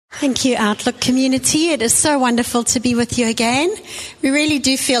Thank you, Outlook community. It is so wonderful to be with you again. We really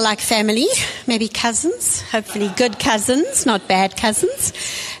do feel like family, maybe cousins, hopefully good cousins, not bad cousins.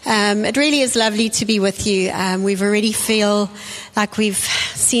 It really is lovely to be with you. We've already feel like we've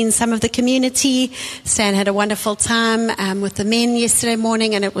seen some of the community. Stan had a wonderful time with the men yesterday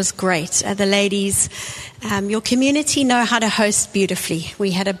morning, and it was great. The ladies, your community know how to host beautifully. We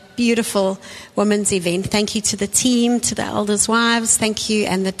had a beautiful women's event. Thank you to the team, to the elders' wives. Thank you,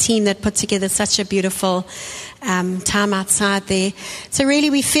 and the team that put together such a beautiful time outside there. So really,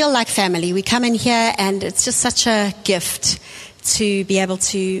 we feel like family. We come in here, and it's just such a gift to be able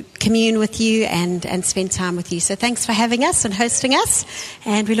to commune with you and spend time with you. So thanks for having us and hosting us,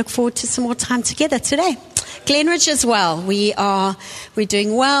 and we look forward to some more time together today. Glenridge as well. We're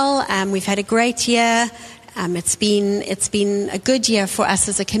doing well. We've had a great year. It's been a good year for us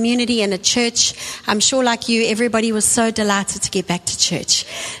as a community and a church. I'm sure, like you, everybody was so delighted to get back to church.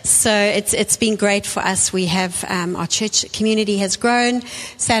 So it's been great for us. We have our church community has grown.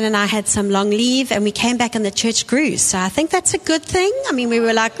 Stan and I had some long leave, and we came back and the church grew. So I think that's a good thing. I mean, we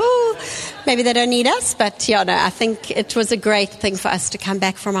were like, oh, maybe they don't need us, but yeah, no, I think it was a great thing for us to come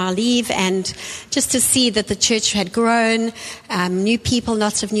back from our leave and just to see that the church had grown, new people,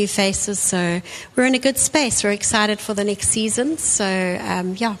 lots of new faces. So we're in a good space. We're excited for the next season. So,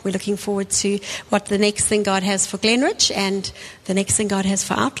 we're looking forward to what the next thing God has for Glenridge and the next thing God has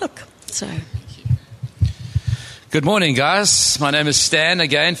for Outlook. So, good morning, guys. My name is Stan,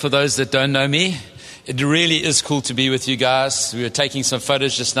 again, for those that don't know me. It really is cool to be with you guys. We were taking some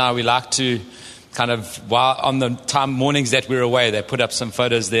photos just now. We like to kind of, while on the time mornings that we're away, they put up some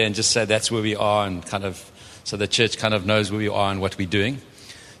photos there and just say that's where we are, and kind of, so the church kind of knows where we are and what we're doing.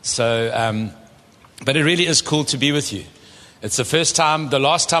 So, but it really is cool to be with you. It's the first time, the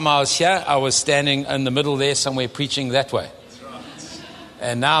last time I was here, I was standing in the middle there somewhere preaching that way.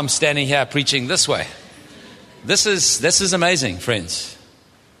 And now I'm standing here preaching this way. This is amazing, friends.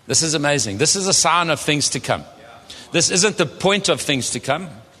 This is amazing. This is a sign of things to come. This isn't the point of things to come.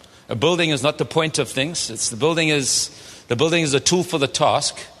 A building is not the point of things. The building is a tool for the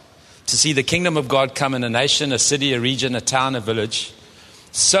task to see the kingdom of God come in a nation, a city, a region, a town, a village,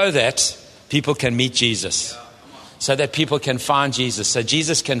 so that people can meet Jesus, so that people can find Jesus, so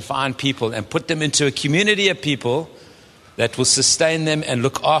Jesus can find people and put them into a community of people that will sustain them and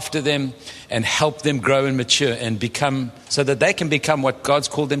look after them and help them grow and mature and become, so that they can become what God's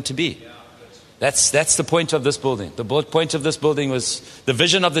called them to be. That's the point of this building. The point of this building was, the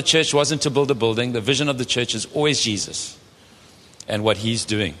vision of the church wasn't to build a building. The vision of the church is always Jesus and what he's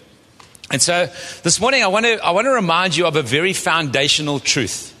doing. And so this morning I want to remind you of a very foundational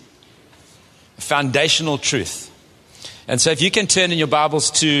truth. Foundational truth. And so if you can turn in your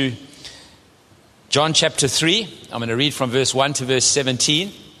Bibles to John chapter 3, I'm going to read from verse 1 to verse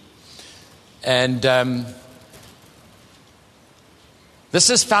 17. And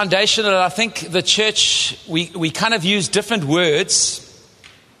this is foundational. I think the church, we kind of use different words,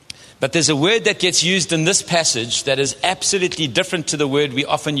 but there's a word that gets used in this passage that is absolutely different to the word we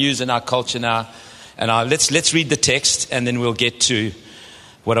often use in our culture now. And let's read the text, and then we'll get to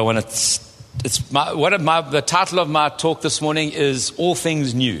what I want to. The title of my talk this morning is All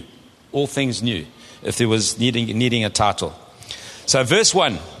Things New. All Things New, if there was needing a title. So verse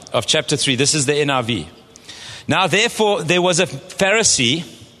 1 of chapter 3, this is the NIV. Now therefore there was a Pharisee,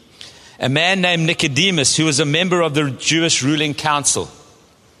 a man named Nicodemus, who was a member of the Jewish ruling council.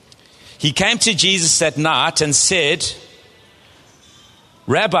 He came to Jesus at night and said,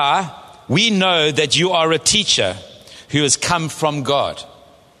 Rabbi, we know that you are a teacher who has come from God.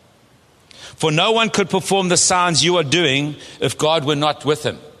 For no one could perform the signs you are doing if God were not with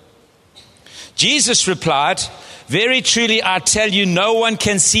him. Jesus replied, very truly I tell you, no one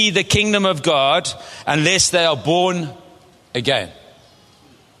can see the kingdom of God unless they are born again.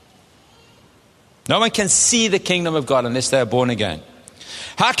 No one can see the kingdom of God unless they are born again.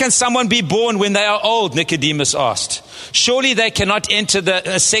 How can someone be born when they are old? Nicodemus asked. Surely they cannot enter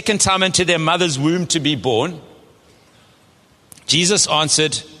a second time into their mother's womb to be born. Jesus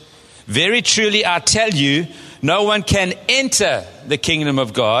answered, very truly I tell you, no one can enter the kingdom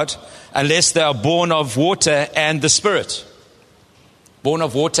of God unless they are born of water and the Spirit. Born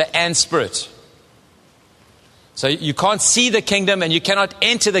of water and Spirit. So you can't see the kingdom and you cannot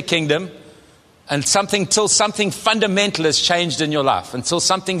enter the kingdom until something fundamental has changed in your life, until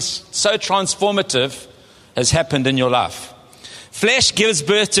something so transformative has happened in your life. Flesh gives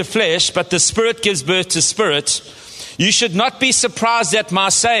birth to flesh, but the Spirit gives birth to spirit. You should not be surprised at my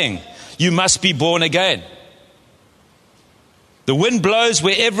saying, you must be born again. The wind blows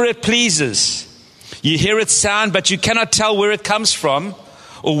wherever it pleases. You hear its sound, but you cannot tell where it comes from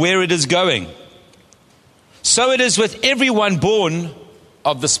or where it is going. So it is with everyone born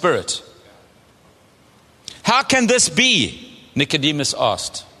of the Spirit. How can this be? Nicodemus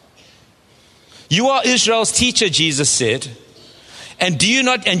asked. You are Israel's teacher, Jesus said, and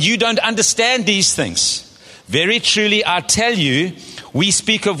you don't understand these things. Very truly, I tell you, we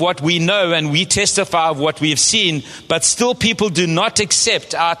speak of what we know and we testify of what we have seen, but still people do not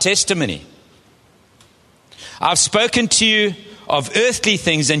accept our testimony. I've spoken to you of earthly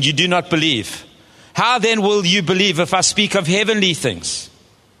things and you do not believe. How then will you believe if I speak of heavenly things?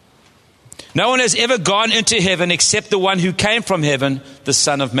 No one has ever gone into heaven except the one who came from heaven, the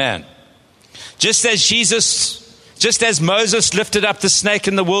Son of Man. Just as Moses lifted up the snake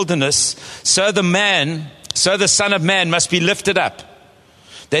in the wilderness, so the Son of Man must be lifted up,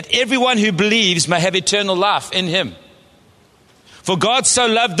 that everyone who believes may have eternal life in him. For God so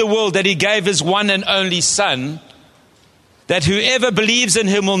loved the world that he gave his one and only Son, that whoever believes in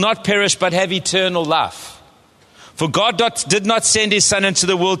him will not perish but have eternal life. For God did not send his Son into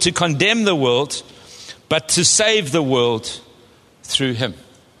the world to condemn the world, but to save the world through him.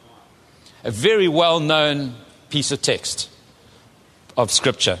 A very well-known piece of text of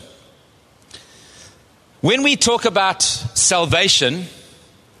Scripture. When we talk about salvation,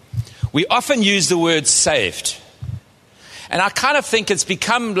 we often use the word saved. And I kind of think it's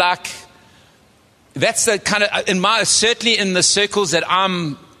become like, that's the kind of, certainly in the circles that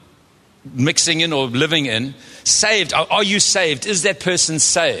I'm mixing in or living in, saved. Are you saved? Is that person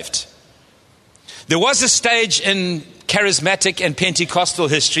saved? There was a stage in charismatic and Pentecostal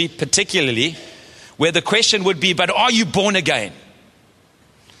history, particularly, where the question would be, but are you born again?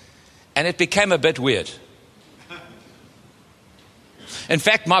 And it became a bit weird. In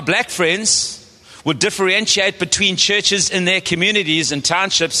fact, my black friends would differentiate between churches in their communities and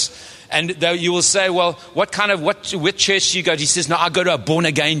townships, and you will say, well, which church do you go to? He says, no, I go to a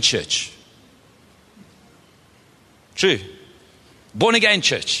born-again church. True. Born-again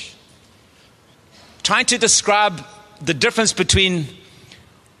church. Trying to describe the difference between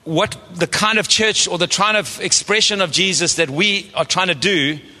what the kind of church or the kind of expression of Jesus that we are trying to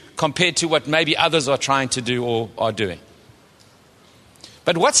do compared to what maybe others are trying to do or are doing.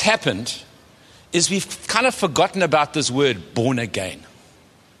 But what's happened is we've kind of forgotten about this word, born again.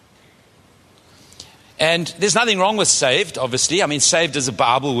 And there's nothing wrong with saved, obviously. I mean, saved is a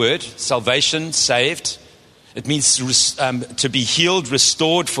Bible word. Salvation, saved. It means to be healed,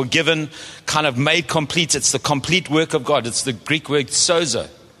 restored, forgiven, kind of made complete. It's the complete work of God. It's the Greek word sozo.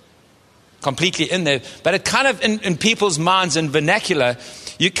 Completely in there. But it kind of, in people's minds and vernacular,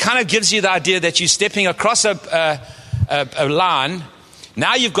 it kind of gives you the idea that you're stepping across a line.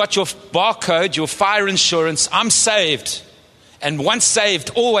 Now you've got your barcode, your fire insurance. I'm saved. And once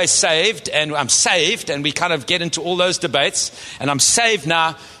saved, always saved. And I'm saved. And we kind of get into all those debates. And I'm saved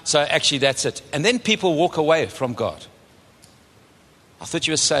now. So actually that's it. And then people walk away from God. I thought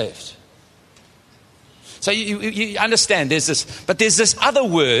you were saved. So you understand there's this. But there's this other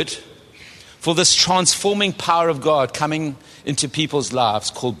word for this transforming power of God coming into people's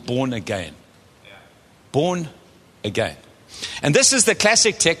lives called born again. Born again. And this is the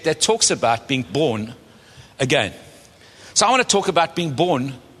classic text that talks about being born again. So I want to talk about being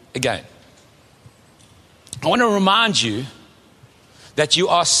born again. I want to remind you that you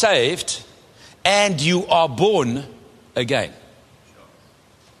are saved and you are born again.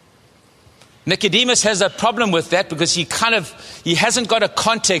 Nicodemus has a problem with that because he hasn't got a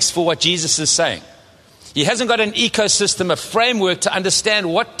context for what Jesus is saying. He hasn't got an ecosystem, a framework to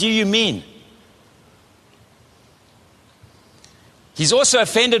understand what do you mean. He's also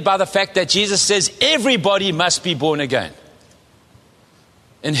offended by the fact that Jesus says everybody must be born again.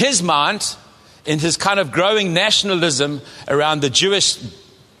 In his mind, in his kind of growing nationalism around the Jewish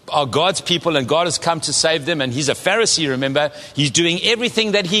are God's people and God has come to save them, and he's a Pharisee, remember, he's doing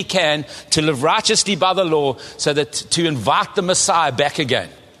everything that he can to live righteously by the law so that to invite the Messiah back again.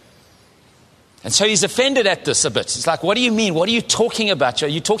 And so he's offended at this a bit. It's like, what do you mean? What are you talking about? Are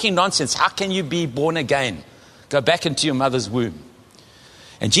you talking nonsense? How can you be born again? Go back into your mother's womb.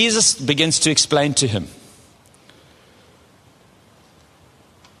 And Jesus begins to explain to him.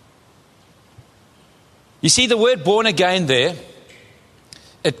 You see the word born again there,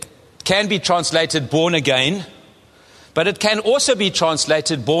 it can be translated born again, but it can also be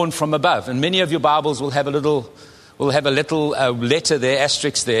translated born from above. And many of your Bibles will have a little letter there,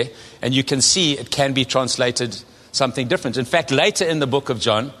 asterisk there, and you can see it can be translated something different. In fact, later in the book of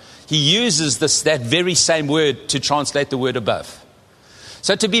John, he uses that very same word to translate the word above.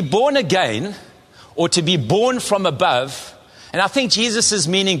 So to be born again, or to be born from above, and I think Jesus is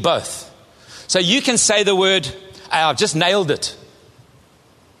meaning both. So you can say the word, I've just nailed it.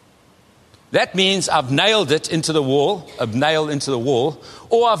 that means I've nailed it into the wall,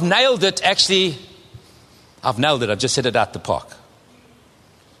 or I've nailed it, I've just hit it out the park.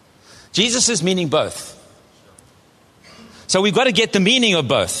 Jesus is meaning both. So we've got to get the meaning of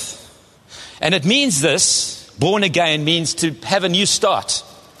both. And it means this, born again means to have a new start,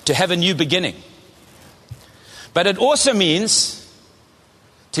 to have a new beginning. But it also means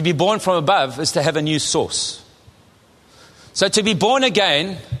to be born from above is to have a new source. So to be born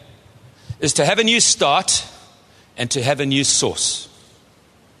again is to have a new start and to have a new source.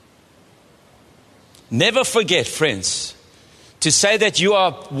 Never forget, friends, to say that you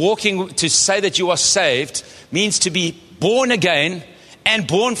are saved means to be born again and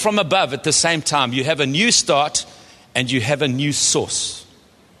born from above at the same time. You have a new start and you have a new source.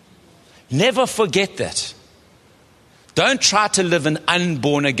 Never forget that. Don't try to live an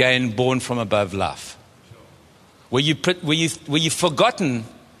unborn again, born from above life, where you've forgotten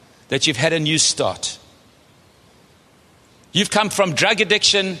that you've had a new start. You've come from drug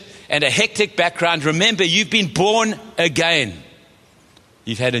addiction and a hectic background. Remember, you've been born again.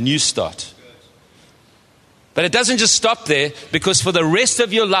 You've had a new start. But it doesn't just stop there, because for the rest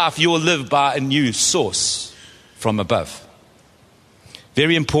of your life, you will live by a new source from above.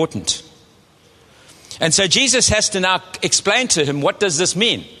 Very important. And so Jesus has to now explain to him, what does this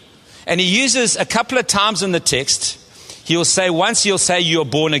mean? And he uses a couple of times in the text. Once he'll say you're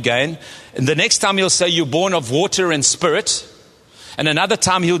born again. And the next time he'll say you're born of water and spirit. And another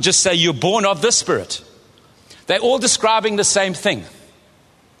time he'll just say you're born of the Spirit. They're all describing the same thing.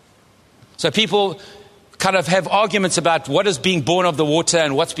 So people kind of have arguments about what is being born of the water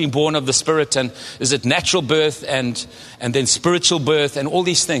and what's being born of the Spirit, and is it natural birth and then spiritual birth and all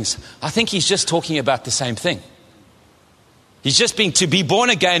these things. I think he's just talking about the same thing. To be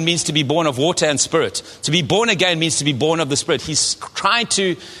born again means to be born of water and spirit. To be born again means to be born of the Spirit. He's trying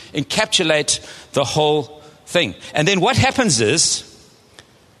to encapsulate the whole thing. And then what happens is,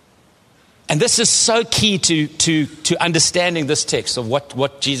 and this is so key to understanding this text of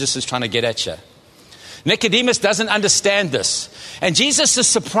what Jesus is trying to get at you. Nicodemus doesn't understand this. And Jesus is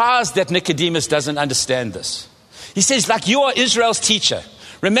surprised that Nicodemus doesn't understand this. He says, like, you are Israel's teacher.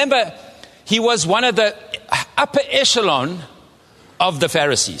 Remember, he was one of the upper echelon of the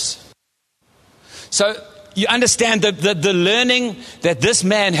Pharisees. So you understand the learning that this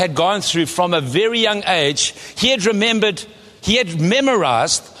man had gone through from a very young age. He had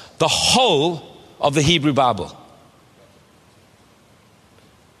memorized the whole of the Hebrew Bible.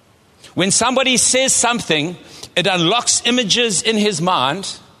 When somebody says something, it unlocks images in his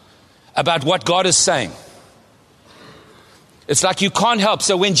mind about what God is saying. It's like you can't help.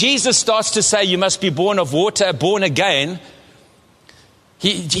 So when Jesus starts to say you must be born of water, born again,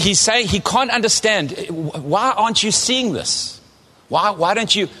 he's saying he can't understand. Why aren't you seeing this? Why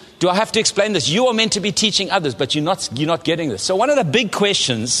don't you? Do I have to explain this? You are meant to be teaching others, but you're not getting this. So one of the big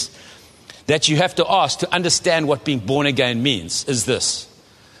questions that you have to ask to understand what being born again means is this.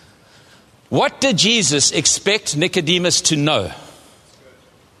 What did Jesus expect Nicodemus to know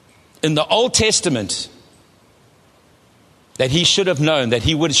in the Old Testament that he should have known, that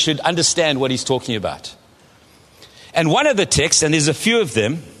he should understand what he's talking about? And one of the texts, and there's a few of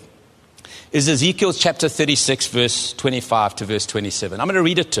them, is Ezekiel chapter 36, verse 25 to verse 27. I'm going to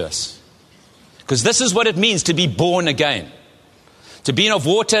read it to us, because this is what it means to be born again, to be of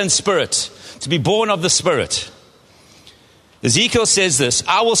water and spirit, to be born of the Spirit. Ezekiel says this,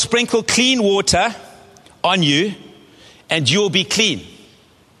 I will sprinkle clean water on you, and you will be clean.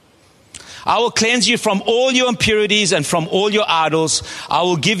 I will cleanse you from all your impurities and from all your idols. I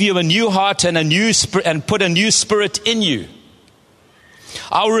will give you a new heart and put a new spirit in you.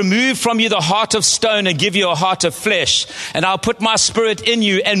 I'll remove from you the heart of stone and give you a heart of flesh. And I'll put my spirit in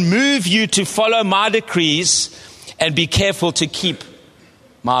you and move you to follow my decrees and be careful to keep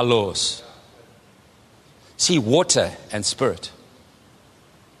my laws. See, water and spirit.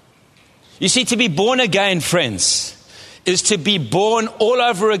 You see, to be born again, friends, is to be born all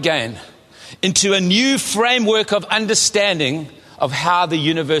over again into a new framework of understanding of how the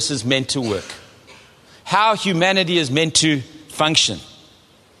universe is meant to work, how humanity is meant to function.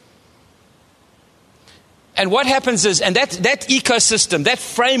 And what happens is, and that ecosystem, that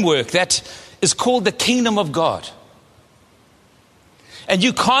framework, that is called the kingdom of God. And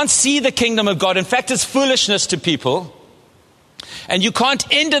you can't see the kingdom of God. In fact, it's foolishness to people. And you can't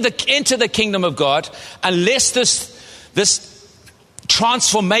enter the kingdom of God unless this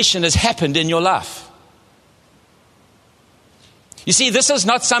transformation has happened in your life. You see, this is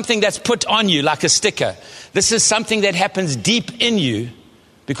not something that's put on you like a sticker. This is something that happens deep in you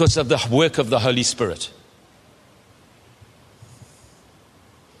because of the work of the Holy Spirit.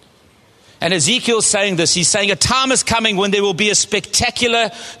 And Ezekiel's saying this. He's saying a time is coming when there will be a spectacular,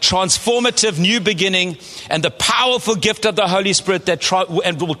 transformative new beginning and the powerful gift of the Holy Spirit that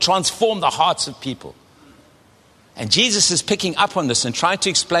will transform the hearts of people. And Jesus is picking up on this and trying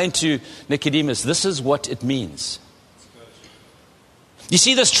to explain to Nicodemus, this is what it means. You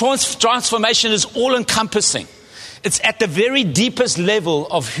see, this transformation is all-encompassing. It's at the very deepest level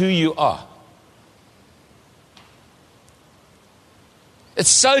of who you are. It's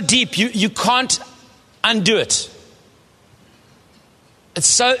so deep, you can't undo it. It's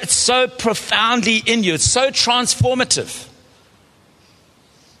so profoundly in you. It's so transformative.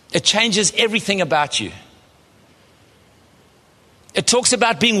 It changes everything about you. It talks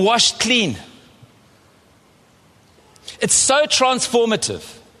about being washed clean. It's so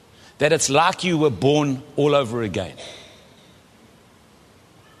transformative that it's like you were born all over again.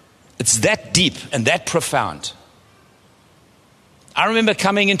 It's that deep and that profound. I remember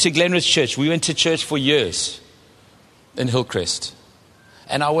coming into Glenridge Church. We went to church for years in Hillcrest.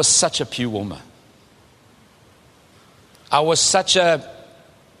 And I was such a pew warmer. I was such a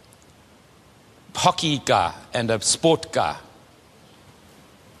hockey guy and a sport guy.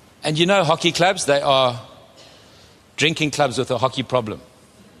 And you know, hockey clubs, they are drinking clubs with a hockey problem.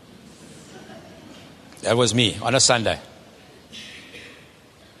 That was me on a Sunday.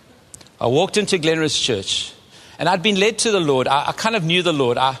 I walked into Glenridge Church. And I'd been led to the Lord. I kind of knew the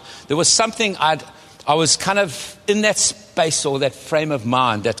Lord. There was something I was kind of in that space or that frame of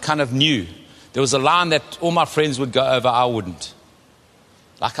mind that kind of knew. There was a line that all my friends would go over, I wouldn't.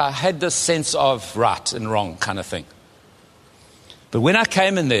 Like I had this sense of right and wrong kind of thing. But when I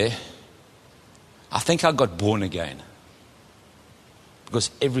came in there, I think I got born again. Because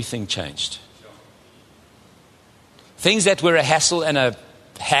everything changed. Things that were a hassle and a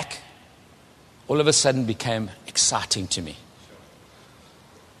hack all of a sudden became exciting to me.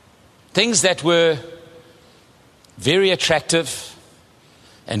 Things that were very attractive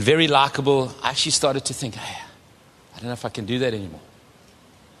and very likable, I actually started to think, hey, I don't know if I can do that anymore.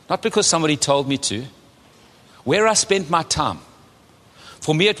 Not because somebody told me to. Where I spent my time.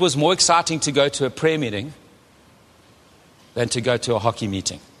 For me, it was more exciting to go to a prayer meeting than to go to a hockey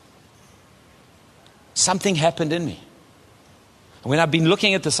meeting. Something happened in me. And when I've been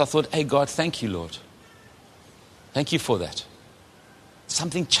looking at this, I thought, hey, God, thank you, Lord. Thank you for that.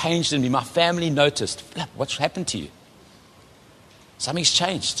 Something changed in me. My family noticed. What's happened to you? Something's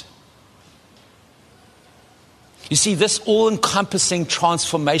changed. You see, this all-encompassing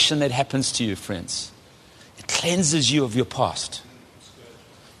transformation that happens to you, friends, it cleanses you of your past.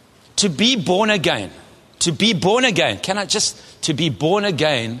 To be born again, to be born again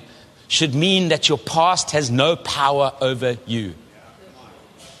should mean that your past has no power over you.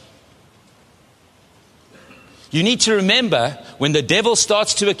 You need to remember when the devil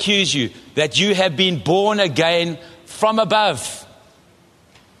starts to accuse you that you have been born again from above.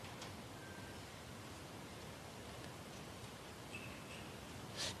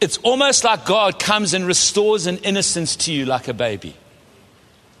 It's almost like God comes and restores an innocence to you like a baby.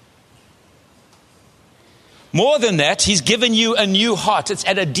 More than that, he's given you a new heart. It's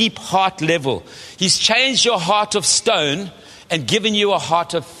at a deep heart level. He's changed your heart of stone and given you a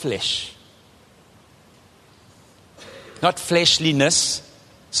heart of flesh. Not fleshliness,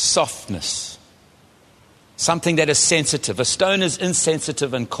 softness. Something that is sensitive. A stone is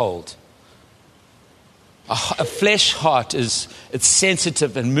insensitive and cold. A flesh heart it's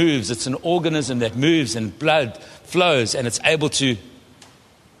sensitive and moves. It's an organism that moves and blood flows and it's able to.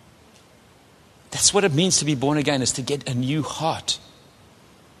 That's what it means to be born again, is to get a new heart.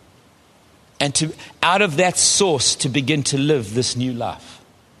 And to, out of that source, to begin to live this new life.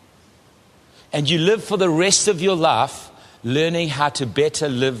 And you live for the rest of your life learning how to better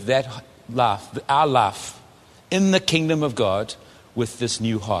live that life, our life, in the kingdom of God with this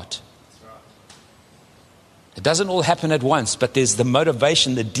new heart. It doesn't all happen at once, but there's the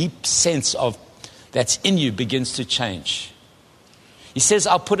motivation, the deep sense of that's in you begins to change. He says,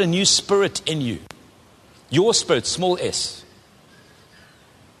 I'll put a new spirit in you. Your spirit, small s.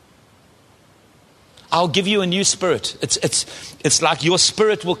 I'll give you a new spirit. It's like your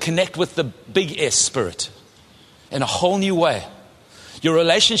spirit will connect with the big S spirit in a whole new way. Your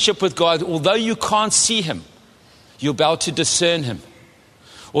relationship with God, although you can't see him, you'll be able to discern him.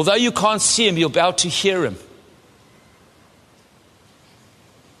 Although you can't see him, you'll be able to hear him.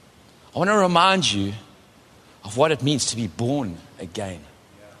 I want to remind you of what it means to be born again.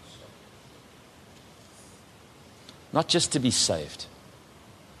 Not just to be saved.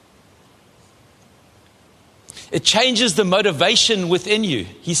 It changes the motivation within you.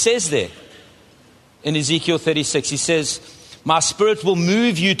 He says there in Ezekiel 36, he says, My Spirit will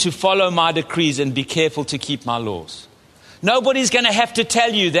move you to follow my decrees and be careful to keep my laws. Nobody's going to have to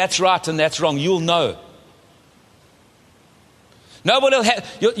tell you that's right and that's wrong. You'll know. Nobody will have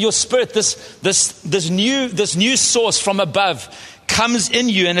your spirit. This new source from above comes in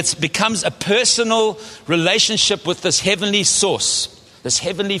you, and it becomes a personal relationship with this heavenly source, this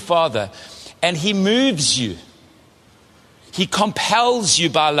heavenly Father, and He moves you. He compels you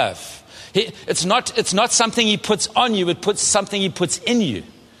by love. It's not something He puts on you. It's something He puts in you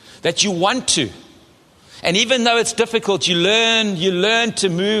that you want to. And even though it's difficult, you learn to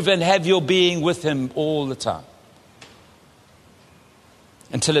move and have your being with Him all the time,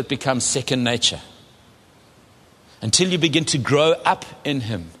 until it becomes second nature. Until you begin to grow up in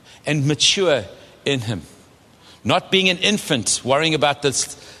Him and mature in Him. Not being an infant, worrying about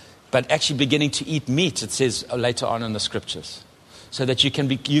this, but actually beginning to eat meat, it says later on in the scriptures. So that you can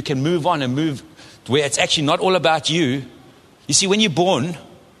move on and move where it's actually not all about you. You see, when you're born,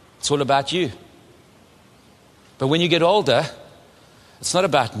 it's all about you. But when you get older, it's not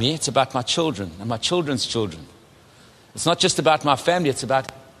about me, it's about my children and my children's children. It's not just about my family, it's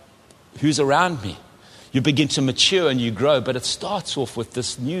about who's around me. You begin to mature and you grow, but it starts off with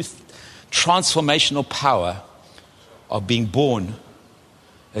this new transformational power of being born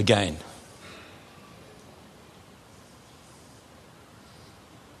again.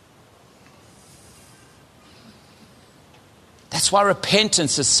 That's why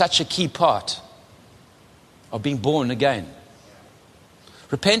repentance is such a key part of being born again.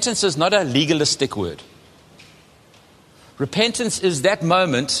 Repentance is not a legalistic word. Repentance is that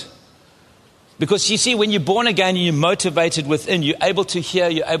moment, because you see, when you're born again and you're motivated within, you're able to hear,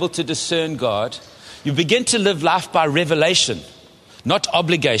 you're able to discern God. You begin to live life by revelation, not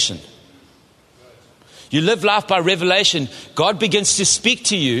obligation. You live life by revelation. God begins to speak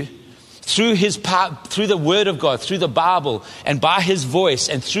to you through His power, through the Word of God, through the Bible, and by His voice,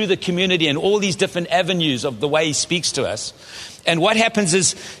 and through the community, and all these different avenues of the way He speaks to us. And what happens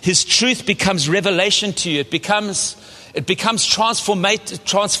is His truth becomes revelation to you. It becomes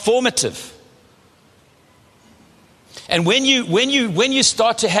transformative. And when you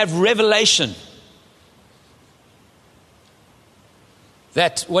start to have revelation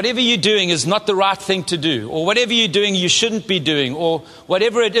that whatever you're doing is not the right thing to do, or whatever you're doing you shouldn't be doing, or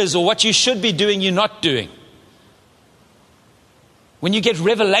whatever it is, or what you should be doing you're not doing. When you get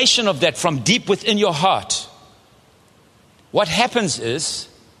revelation of that from deep within your heart, what happens is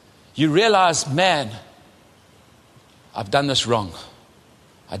you realize, man, I've done this wrong.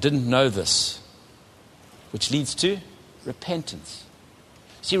 I didn't know this. Which leads to repentance.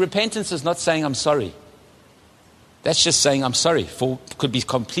 See, repentance is not saying I'm sorry. That's just saying I'm sorry could be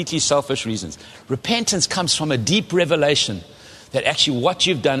completely selfish reasons. Repentance comes from a deep revelation that actually what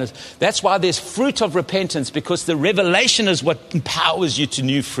you've done is, that's why there's fruit of repentance, because the revelation is what empowers you to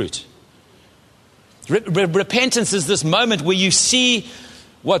new fruit. Repentance is this moment where you see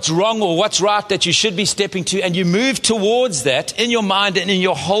what's wrong or what's right that you should be stepping to, and you move towards that in your mind and in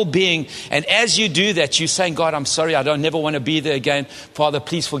your whole being. And as you do that, you're saying, God, I'm sorry, I don't never want to be there again. Father,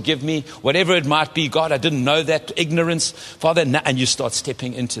 please forgive me. Whatever it might be, God, I didn't know that. Ignorance, Father, and you start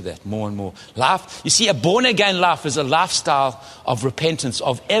stepping into that more and more. Life, you see, a born-again life is a lifestyle of repentance,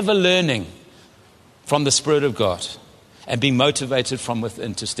 of ever learning from the Spirit of God and being motivated from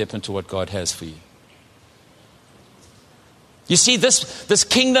within to step into what God has for you. You see, this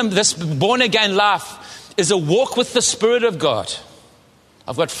kingdom, this born-again life is a walk with the Spirit of God.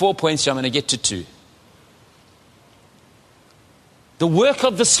 I've got 4 points here. I'm going to get to 2. The work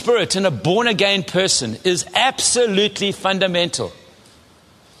of the Spirit in a born-again person is absolutely fundamental.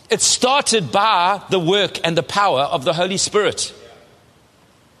 It started by the work and the power of the Holy Spirit.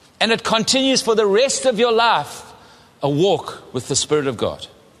 And it continues for the rest of your life, a walk with the Spirit of God.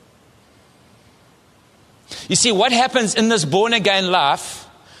 You see, what happens in this born-again life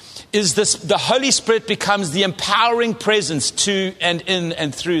is the Holy Spirit becomes the empowering presence to and in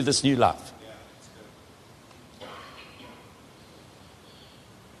and through this new life.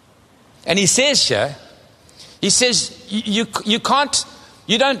 And he says here, you can't,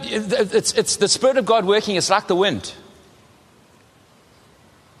 you don't, it's the Spirit of God working, it's like the wind.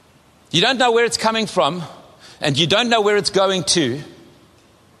 You don't know where it's coming from, and you don't know where it's going to,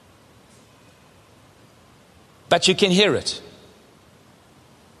 but you can hear it.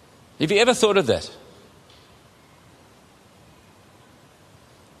 Have you ever thought of that?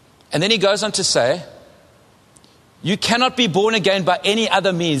 And then he goes on to say, you cannot be born again by any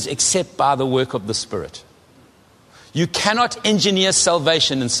other means except by the work of the Spirit. You cannot engineer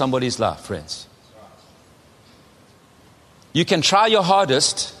salvation in somebody's life, friends. You can try your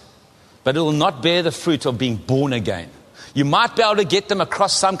hardest, but it will not bear the fruit of being born again. You might be able to get them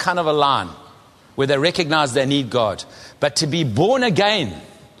across some kind of a line where they recognize they need God. But to be born again,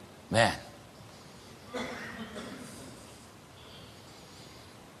 man.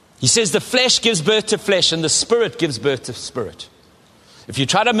 He says the flesh gives birth to flesh and the spirit gives birth to spirit. If you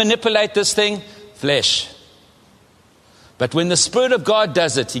try to manipulate this thing, flesh. But when the Spirit of God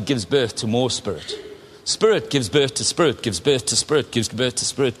does it, He gives birth to more spirit. Spirit gives birth to spirit, gives birth to spirit, gives birth to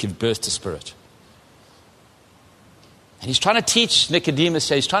spirit, gives birth to spirit. And He's trying to teach Nicodemus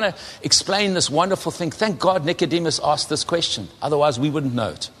here. He's trying to explain this wonderful thing. Thank God Nicodemus asked this question. Otherwise, we wouldn't know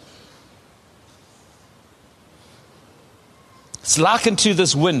it. It's likened to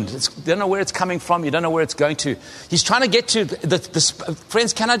this wind. You don't know where it's coming from. You don't know where it's going to. He's trying to get to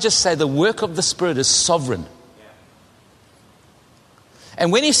friends, can I just say the work of the Spirit is sovereign.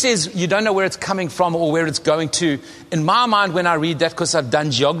 And when he says you don't know where it's coming from or where it's going to, in my mind when I read that, because I've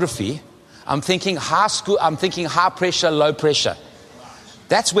done geography, I'm thinking high pressure, low pressure.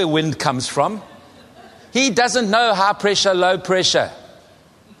 That's where wind comes from. He doesn't know high pressure, low pressure.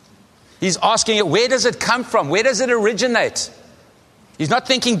 He's asking it, where does it come from? Where does it originate? He's not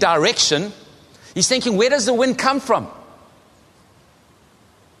thinking direction. He's thinking, where does the wind come from?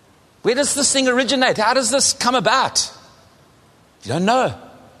 Where does this thing originate? How does this come about? You don't know.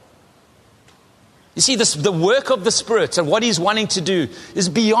 You see, the work of the Spirit and what He's wanting to do is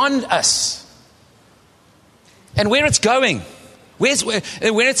beyond us. And where it's going. When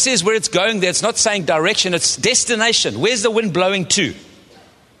it says where it's going there, it's not saying direction, it's destination. Where's the wind blowing to?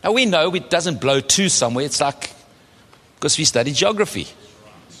 Now we know it doesn't blow to somewhere. It's like, because we study geography.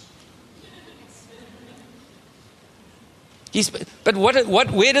 But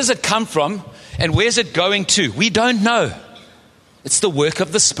where does it come from and where's it going to? We don't know. It's the work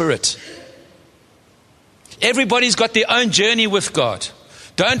of the Spirit. Everybody's got their own journey with God.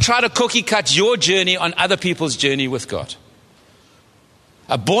 Don't try to cookie cut your journey on other people's journey with God.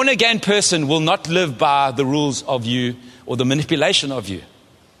 A born again person will not live by the rules of you or the manipulation of you.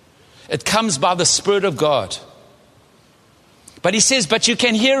 It comes by the Spirit of God. But he says, but you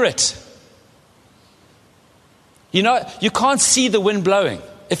can hear it. You know, you can't see the wind blowing.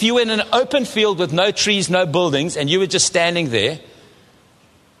 If you were in an open field with no trees, no buildings, and you were just standing there,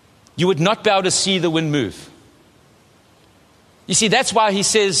 you would not be able to see the wind move. You see, that's why he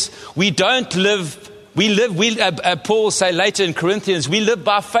says, Paul say later in Corinthians, we live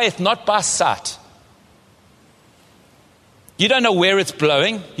by faith, not by sight. You don't know where it's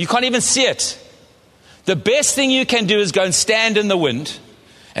blowing. You can't even see it. The best thing you can do is go and stand in the wind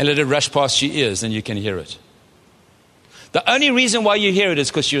and let it rush past your ears and you can hear it. The only reason why you hear it is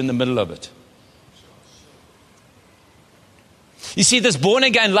because you're in the middle of it. You see, this born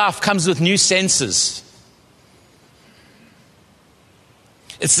again life comes with new senses.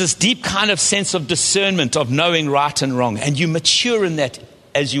 It's this deep kind of sense of discernment, of knowing right and wrong. And you mature in that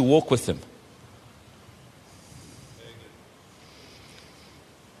as you walk with Him.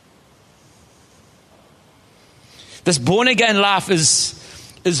 This born again life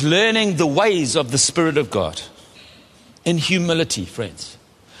is learning the ways of the Spirit of God. In humility, friends.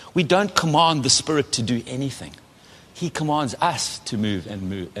 We don't command the Spirit to do anything. He commands us to move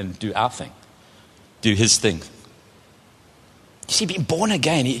and do our thing. Do His thing. You see, being born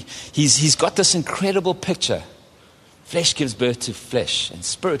again, he's got this incredible picture. Flesh gives birth to flesh, and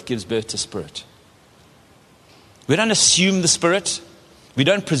spirit gives birth to spirit. We don't assume the Spirit. We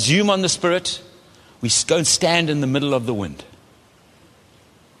don't presume on the Spirit. We go and stand in the middle of the wind.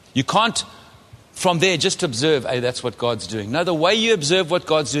 You can't, from there, just observe, hey, that's what God's doing. No, the way you observe what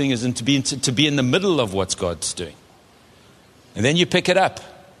God's doing is to be in the middle of what God's doing. And then you pick it up.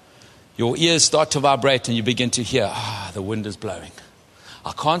 Your ears start to vibrate and you begin to hear, the wind is blowing.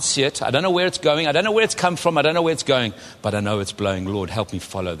 I can't see it. I don't know where it's going. I don't know where it's come from. I don't know where it's going. But I know it's blowing. Lord, help me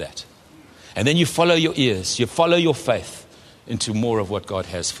follow that. And then you follow your ears. You follow your faith into more of what God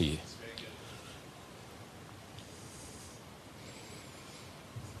has for you.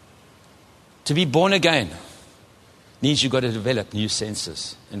 To be born again means you've got to develop new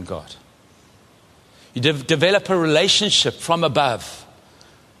senses in God. You develop a relationship from above.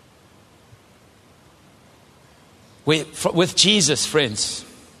 With Jesus, friends.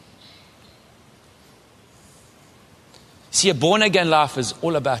 See, a born again life is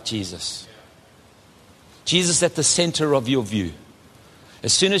all about Jesus. Jesus at the center of your view.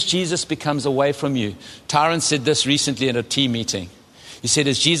 As soon as Jesus becomes away from you, Tyron said this recently at a team meeting. He said,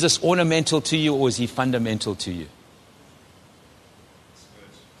 is Jesus ornamental to you or is He fundamental to you?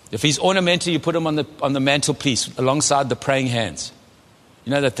 If He's ornamental, you put Him on the mantelpiece alongside the praying hands.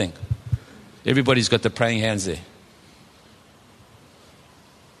 You know that thing? Everybody's got the praying hands there.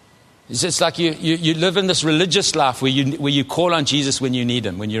 It's like you live in this religious life where you call on Jesus when you need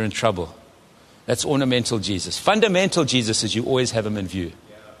him, when you're in trouble. That's ornamental Jesus. Fundamental Jesus is you always have him in view.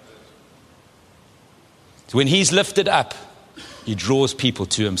 So when he's lifted up, he draws people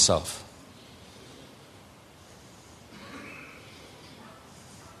to himself.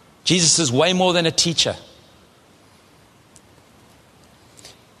 Jesus is way more than a teacher.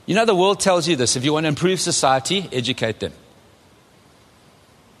 You know, the world tells you this. If you want to improve society, educate them.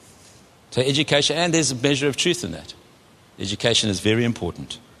 So education, and there's a measure of truth in that. Education is very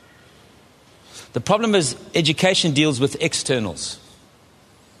important. The problem is education deals with externals,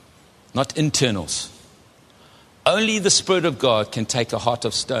 not internals. Only the Spirit of God can take a heart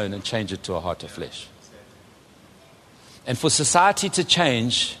of stone and change it to a heart of flesh. And for society to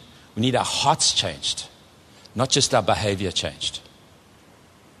change, we need our hearts changed, not just our behavior changed.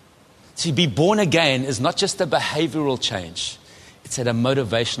 See, be born again is not just a behavioral change. It's at a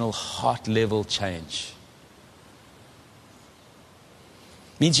motivational, heart level change.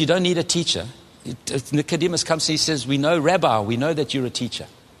 It means you don't need a teacher. Nicodemus comes and he says, we know, Rabbi, we know that you're a teacher.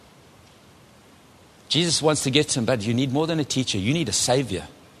 Jesus wants to get to him, but you need more than a teacher. You need a savior.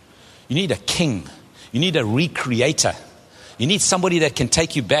 You need a king. You need a recreator. You need somebody that can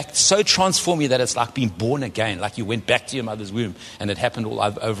take you back, so transform you that it's like being born again, like you went back to your mother's womb and it happened all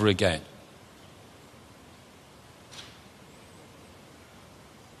over again.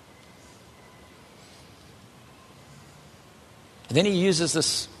 And then he uses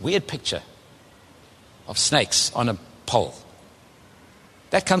this weird picture of snakes on a pole.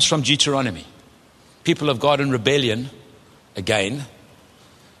 That comes from Deuteronomy. People of God in rebellion, again,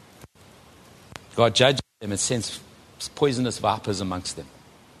 God judges them and sends poisonous vipers amongst them.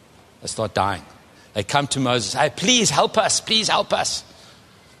 They start dying. They come to Moses, hey, please help us, please help us.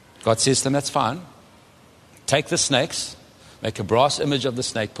 God says to them, that's fine. Take the snakes, make a brass image of the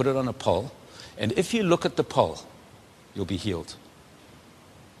snake, put it on a pole, and if you look at the pole, you'll be healed.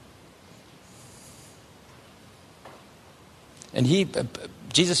 And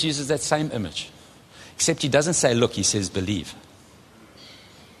Jesus uses that same image. Except he doesn't say look, he says believe.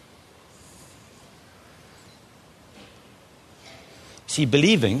 See,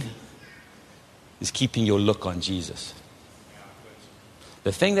 believing is keeping your look on Jesus.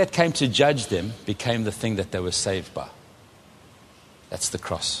 The thing that came to judge them became the thing that they were saved by. That's the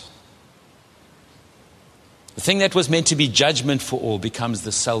cross. The thing that was meant to be judgment for all becomes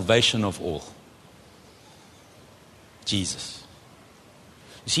the salvation of all. Jesus.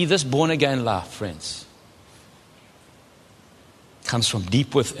 You see, this born-again life, friends, comes from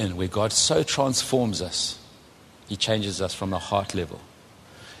deep within, where God so transforms us, he changes us from a heart level.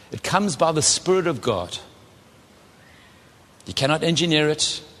 It comes by the Spirit of God. You cannot engineer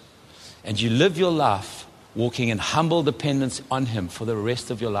it, and you live your life walking in humble dependence on him for the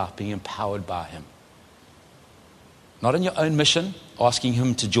rest of your life, being empowered by him. Not on your own mission, asking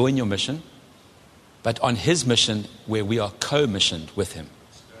him to join your mission, but on his mission where we are co-missioned with him.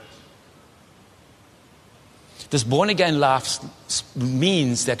 This born-again life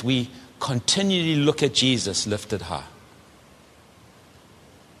means that we continually look at Jesus lifted high.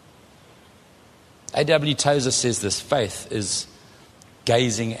 A.W. Tozer says this, faith is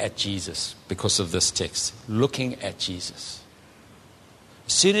gazing at Jesus because of this text, looking at Jesus.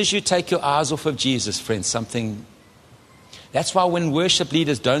 As soon as you take your eyes off of Jesus, friends, that's why when worship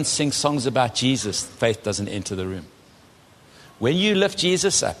leaders don't sing songs about Jesus, faith doesn't enter the room. When you lift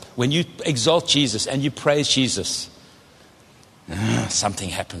Jesus up, when you exalt Jesus and you praise Jesus, something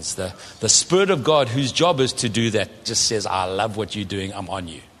happens. The Spirit of God, whose job is to do that, just says, I love what you're doing, I'm on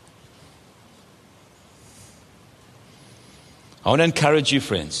you. I want to encourage you,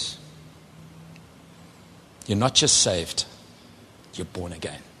 friends. You're not just saved, you're born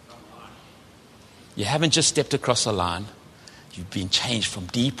again. You haven't just stepped across a line, you've been changed from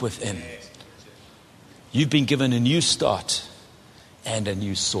deep within. You've been given a new start and a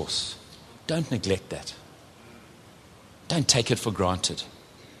new source. Don't neglect that. Don't take it for granted.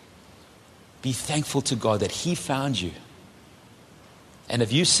 Be thankful to God that he found you. And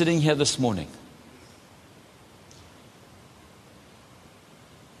if you're sitting here this morning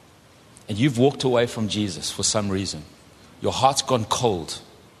and you've walked away from Jesus for some reason, your heart's gone cold,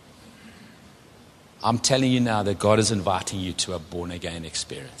 I'm telling you now that God is inviting you to a born-again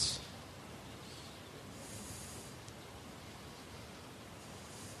experience.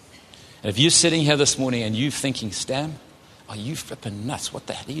 And if you're sitting here this morning and you're thinking, Stan, are you flipping nuts? What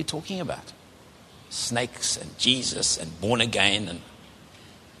the hell are you talking about? Snakes and Jesus and born again. And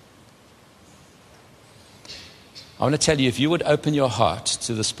I want to tell you, if you would open your heart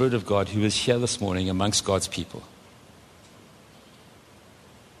to the Spirit of God who is here this morning amongst God's people,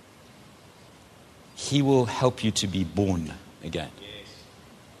 He will help you to be born again.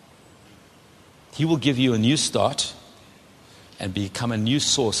 He will give you a new start and become a new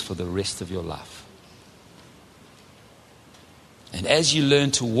source for the rest of your life. And as you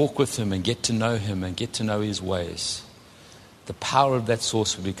learn to walk with Him and get to know Him and get to know His ways, the power of that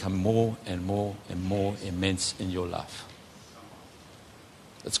source will become more and more and more immense in your life.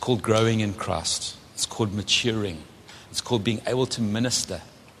 It's called growing in Christ. It's called maturing. It's called being able to minister.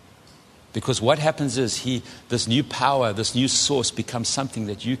 Because what happens is this new power, this new source becomes something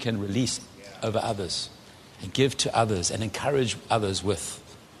that you can release over others and give to others and encourage others with.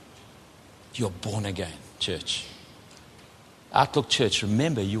 You're born again, church. Outlook Church,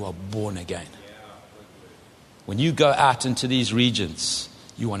 remember you are born again. When you go out into these regions,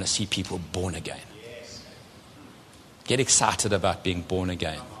 you want to see people born again. Get excited about being born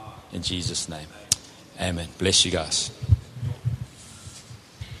again in Jesus' name. Amen. Bless you guys.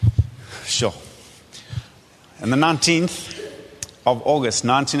 Sure. On the 19th of August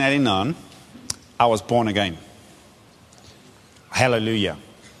 1989, I was born again. Hallelujah.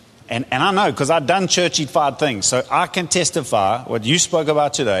 And I know, because I've done churchified things, so I can testify what you spoke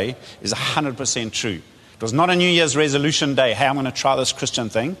about today is 100% true. It was not a New Year's resolution day. Hey, I'm going to try this Christian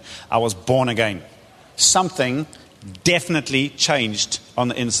thing. I was born again. Something definitely changed on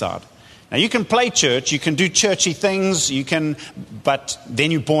the inside. Now, you can play church, you can do churchy things, but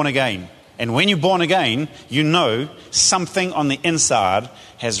then you're born again. And when you're born again, you know something on the inside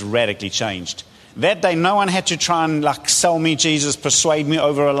has radically changed. That day, no one had to try and sell me Jesus, persuade me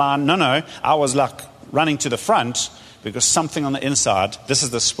over a line. No, I was running to the front because something on the inside, this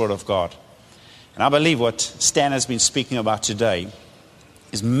is the Spirit of God. And I believe what Stan has been speaking about today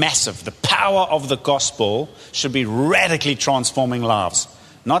is massive. The power of the gospel should be radically transforming lives.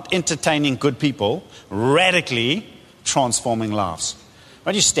 Not entertaining good people, radically transforming lives.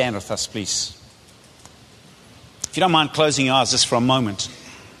 Why don't you stand with us, please? If you don't mind closing your eyes just for a moment.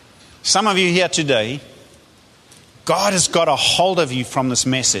 Some of you here today, God has got a hold of you from this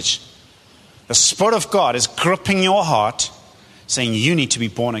message. The Spirit of God is gripping your heart, saying you need to be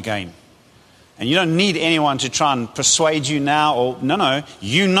born again. And you don't need anyone to try and persuade you now. No,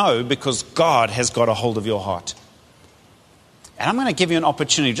 you know because God has got a hold of your heart. And I'm going to give you an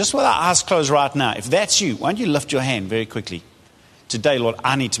opportunity, just with our eyes closed right now. If that's you, why don't you lift your hand very quickly? Today, Lord,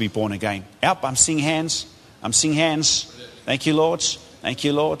 I need to be born again. Yep, I'm seeing hands. Thank you, Lord. Thank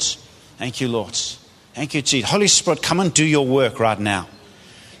you, Lord. Thank you, Lord. Thank you, Jesus. Holy Spirit, come and do your work right now.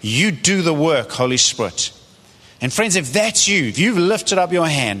 You do the work, Holy Spirit. And friends, if that's you, if you've lifted up your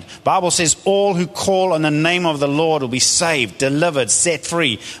hand, Bible says all who call on the name of the Lord will be saved, delivered, set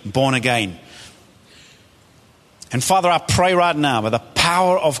free, born again. And Father, I pray right now that the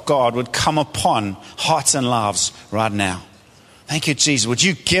power of God would come upon hearts and lives right now. Thank you, Jesus. Would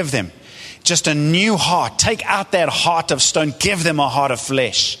you give them just a new heart? Take out that heart of stone. Give them a heart of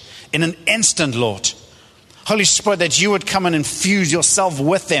flesh in an instant, Lord. Holy Spirit, that you would come and infuse yourself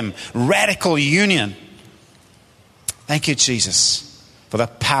with them. Radical union. Thank you, Jesus, for the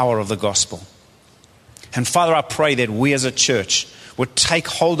power of the gospel. And Father, I pray that we as a church would take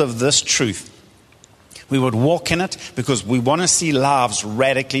hold of this truth. We would walk in it because we want to see lives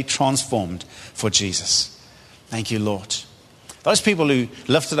radically transformed for Jesus. Thank you, Lord. Those people who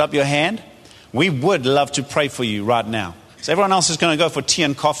lifted up your hand, we would love to pray for you right now. So everyone else is going to go for tea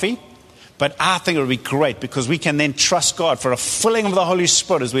and coffee. But I think it would be great because we can then trust God for a filling of the Holy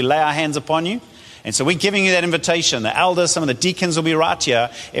Spirit as we lay our hands upon you. And so we're giving you that invitation. The elders, some of the deacons will be right here.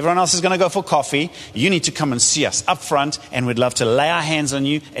 Everyone else is going to go for coffee. You need to come and see us up front, and we'd love to lay our hands on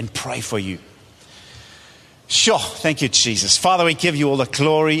you and pray for you. Sure. Thank you, Jesus. Father, we give you all the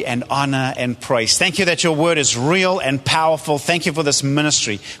glory and honor and praise. Thank you that your word is real and powerful. Thank you for this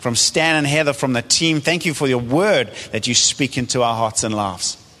ministry from Stan and Heather, from the team. Thank you for your word that you speak into our hearts and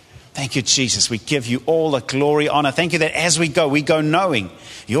lives. Thank you, Jesus. We give you all the glory, honor. Thank you that as we go knowing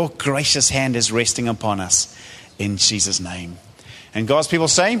your gracious hand is resting upon us in Jesus' name. And God's people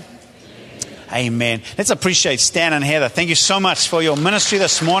say, Amen. Let's appreciate Stan and Heather. Thank you so much for your ministry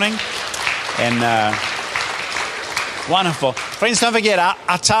this morning. And wonderful. Friends, don't forget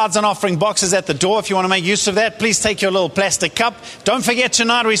our tithes and offering boxes at the door. If you want to make use of that, please take your little plastic cup. Don't forget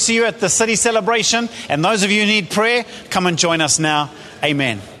tonight we see you at the city celebration. And those of you who need prayer, come and join us now.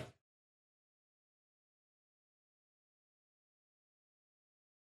 Amen.